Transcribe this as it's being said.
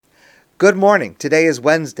Good morning. Today is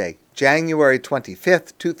Wednesday, January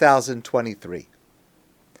 25th, 2023.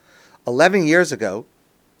 11 years ago,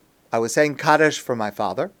 I was saying Kaddish for my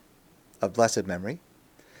father, of blessed memory.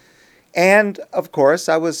 And, of course,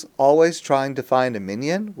 I was always trying to find a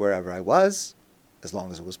minyan wherever I was, as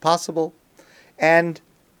long as it was possible. And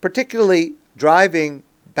particularly driving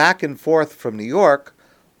back and forth from New York,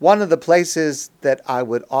 one of the places that I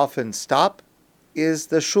would often stop is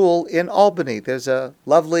the shul in Albany. There's a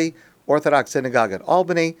lovely Orthodox synagogue at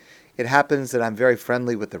Albany. It happens that I'm very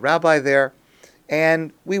friendly with the rabbi there.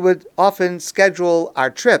 And we would often schedule our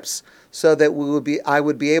trips so that I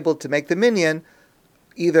would be able to make the minyan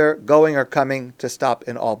either going or coming to stop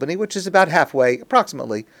in Albany, which is about halfway,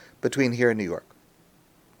 approximately, between here and New York.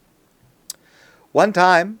 One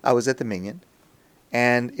time, I was at the minyan,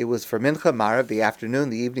 and it was for Mincha Marav, the afternoon,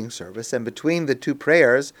 the evening service, and between the two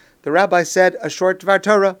prayers, the rabbi said a short Dvar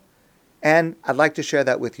Torah, and I'd like to share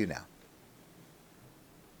that with you now.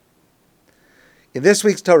 In this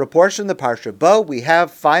week's Torah portion, the Parsha Bo, we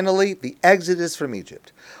have finally the Exodus from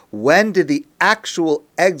Egypt. When did the actual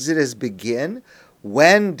Exodus begin?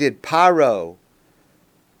 When did Paro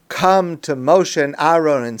come to Moshe and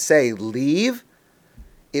Aaron and say, leave?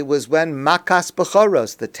 It was when Makas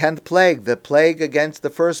Bechoros, the 10th plague, the plague against the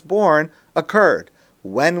firstborn, occurred.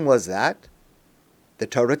 When was that? The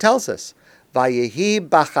Torah tells us, Vayehi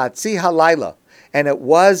bachatzi halayla, and it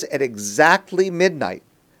was at exactly midnight.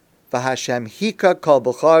 V'Hashem hika kol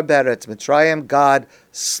b'chor beretz Mitzrayim, God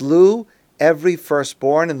slew every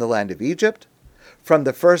firstborn in the land of Egypt, from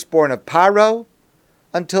the firstborn of Paro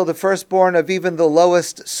until the firstborn of even the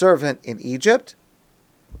lowest servant in Egypt.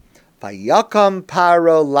 Vayakam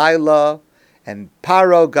Paro laila, and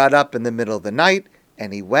Paro got up in the middle of the night,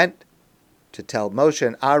 and he went to tell Moshe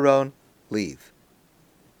and Aaron, leave.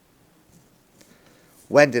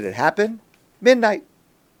 When did it happen? Midnight.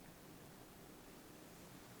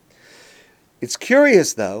 It's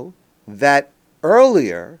curious, though, that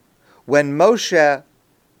earlier, when Moshe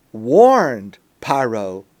warned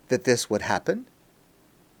Paro that this would happen,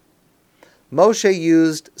 Moshe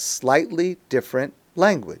used slightly different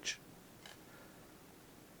language.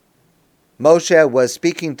 Moshe was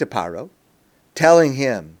speaking to Paro, telling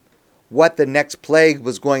him what the next plague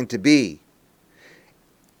was going to be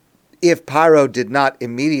if Paro did not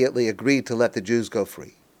immediately agree to let the Jews go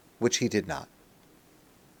free, which he did not.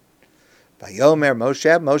 Vayomer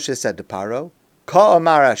Moshe said to Paro, Ka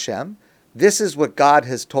Amar Hashem, this is what God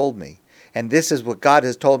has told me, and this is what God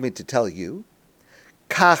has told me to tell you.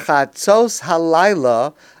 Kachatzos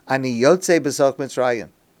halayla ani yotze b'soch Mitzrayim.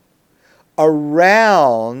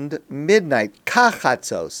 Around midnight,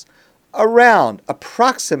 kachatzos, around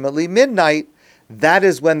approximately midnight, that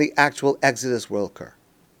is when the actual Exodus will occur.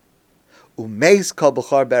 Umeis kol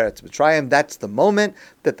b'chor beretz Mitzrayim, that's the moment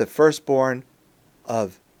that the firstborn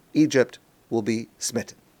of Egypt will be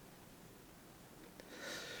smitten.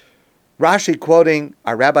 Rashi, quoting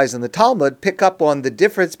our rabbis in the Talmud, pick up on the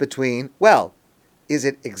difference between, well, is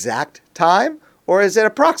it exact time or is it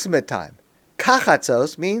approximate time?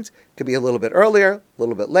 Kachatzos means it could be a little bit earlier, a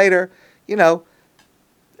little bit later. You know,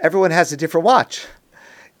 everyone has a different watch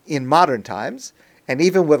in modern times. And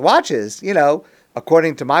even with watches, you know,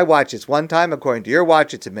 according to my watch, it's one time. According to your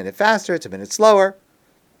watch, it's a minute faster, it's a minute slower.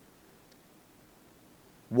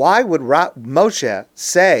 Why would Moshe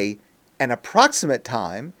say an approximate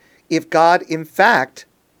time if God, in fact,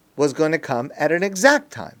 was going to come at an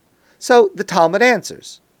exact time? So the Talmud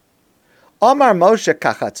answers. Omar Moshe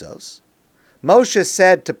kachatzos. Moshe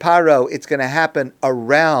said to Paro, it's going to happen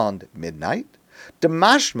around midnight.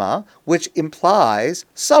 Demashma, which implies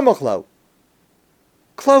samuchlo,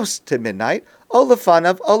 close to midnight.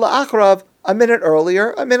 Olafanav, ola achrav, a minute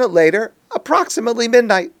earlier, a minute later, approximately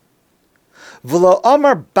midnight. V'lo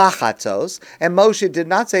Omar bachatzos, and Moshe did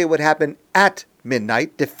not say it would happen at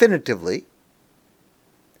midnight, definitively,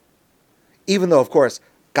 even though, of course,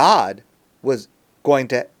 God was going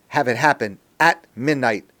to have it happen at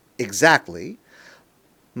midnight exactly.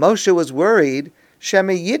 Moshe was worried,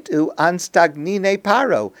 Shemayitu an stagnine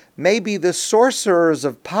Paro. Maybe the sorcerers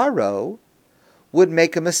of Paro would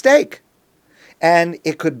make a mistake. And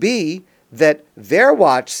it could be that their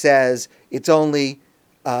watch says it's only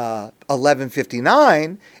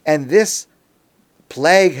 11:59, and this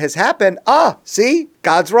plague has happened. See,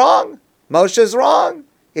 God's wrong. Moshe's wrong.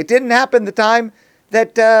 It didn't happen the time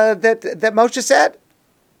that Moshe said.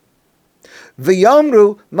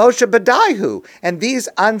 V'yomru Moshe Badaihu, and these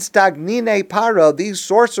anstagnine Paro, these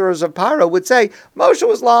sorcerers of Paro, would say Moshe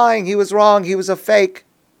was lying. He was wrong. He was a fake.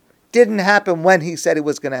 Didn't happen when he said it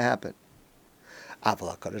was going to happen. But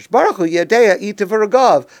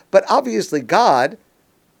obviously God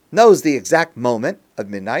knows the exact moment of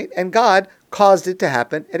midnight, and God caused it to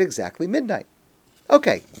happen at exactly midnight.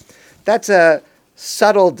 Okay, that's a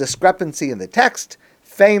subtle discrepancy in the text.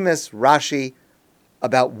 Famous Rashi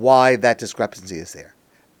about why that discrepancy is there.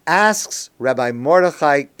 Asks Rabbi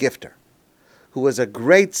Mordechai Gifter, who was a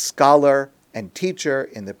great scholar and teacher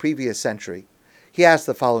in the previous century. He asked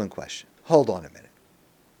the following question. Hold on a minute.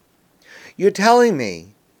 You're telling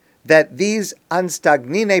me that these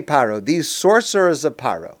Anstagnine Paro, these sorcerers of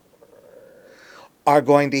Paro, are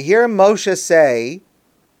going to hear Moshe say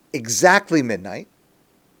exactly midnight,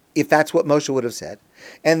 if that's what Moshe would have said.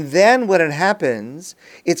 And then when it happens,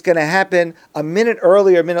 it's going to happen a minute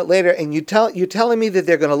earlier, a minute later, and you're telling me that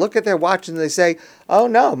they're going to look at their watch and they say, oh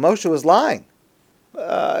no, Moshe was lying.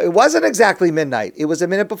 It wasn't exactly midnight. It was a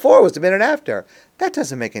minute before, it was a minute after. That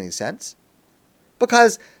doesn't make any sense.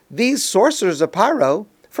 Because these sorcerers of Paro,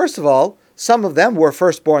 first of all, some of them were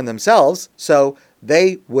firstborn themselves, so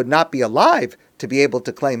they would not be alive to be able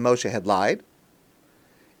to claim Moshe had lied.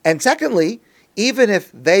 And secondly, even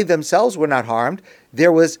if they themselves were not harmed,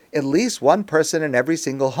 there was at least one person in every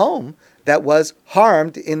single home that was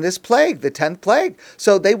harmed in this plague, the 10th plague.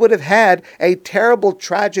 So they would have had a terrible,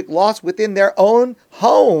 tragic loss within their own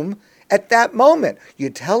home at that moment. You're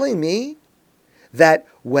telling me that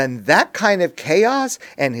when that kind of chaos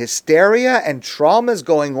and hysteria and trauma is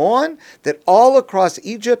going on, that all across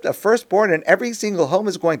Egypt, a firstborn in every single home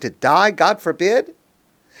is going to die, God forbid?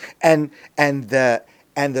 And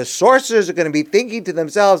the sorcerers are going to be thinking to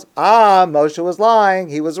themselves, Moshe was lying,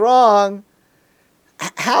 he was wrong.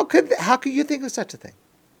 How could you think of such a thing?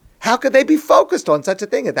 How could they be focused on such a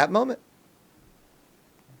thing at that moment?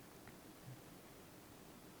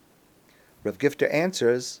 Rav Gifter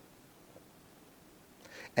answers,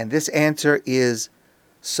 and this answer is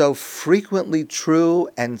so frequently true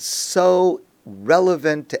and so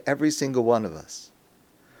relevant to every single one of us.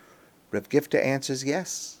 Rav Gifter answers,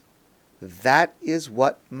 yes. That is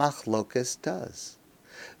what machlokas does.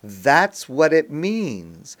 That's what it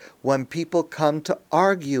means when people come to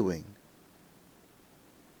arguing.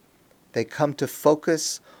 They come to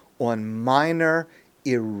focus on minor,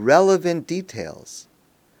 irrelevant details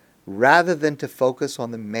rather than to focus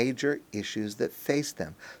on the major issues that face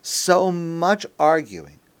them. So much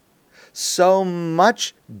arguing, so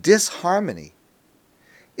much disharmony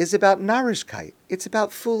is about narishkeit. It's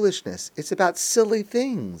about foolishness. It's about silly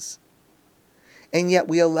things. And yet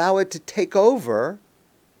we allow it to take over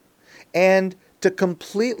and to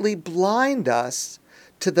completely blind us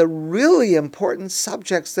to the really important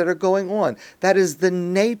subjects that are going on. That is the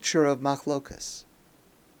nature of machlokas.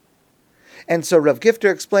 And so Rav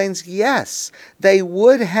Gifter explains, yes, they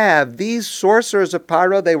would have, these sorcerers of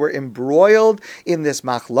Paro, they were embroiled in this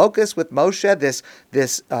machlokas with Moshe,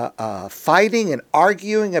 this fighting and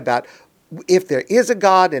arguing about if there is a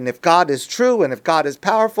God, and if God is true, and if God is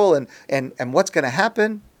powerful, and what's going to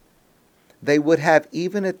happen. They would have,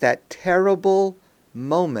 even at that terrible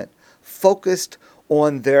moment, focused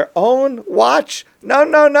on their own watch.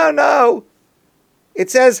 No. It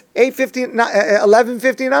says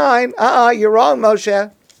 11:59. You're wrong,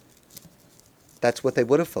 Moshe. That's what they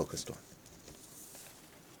would have focused on.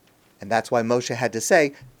 And that's why Moshe had to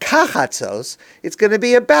say, kachatzos, it's going to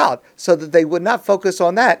be about, so that they would not focus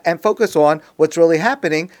on that and focus on what's really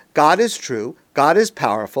happening. God is true. God is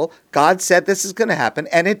powerful. God said this is going to happen,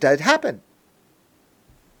 and it did happen.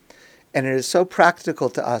 And it is so practical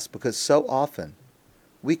to us because so often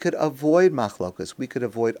we could avoid machlokas, we could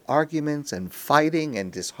avoid arguments and fighting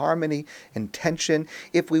and disharmony and tension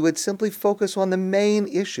if we would simply focus on the main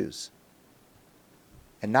issues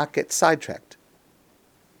and not get sidetracked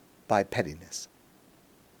by pettiness.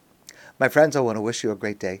 My friends, I want to wish you a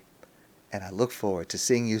great day, and I look forward to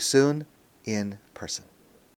seeing you soon in person.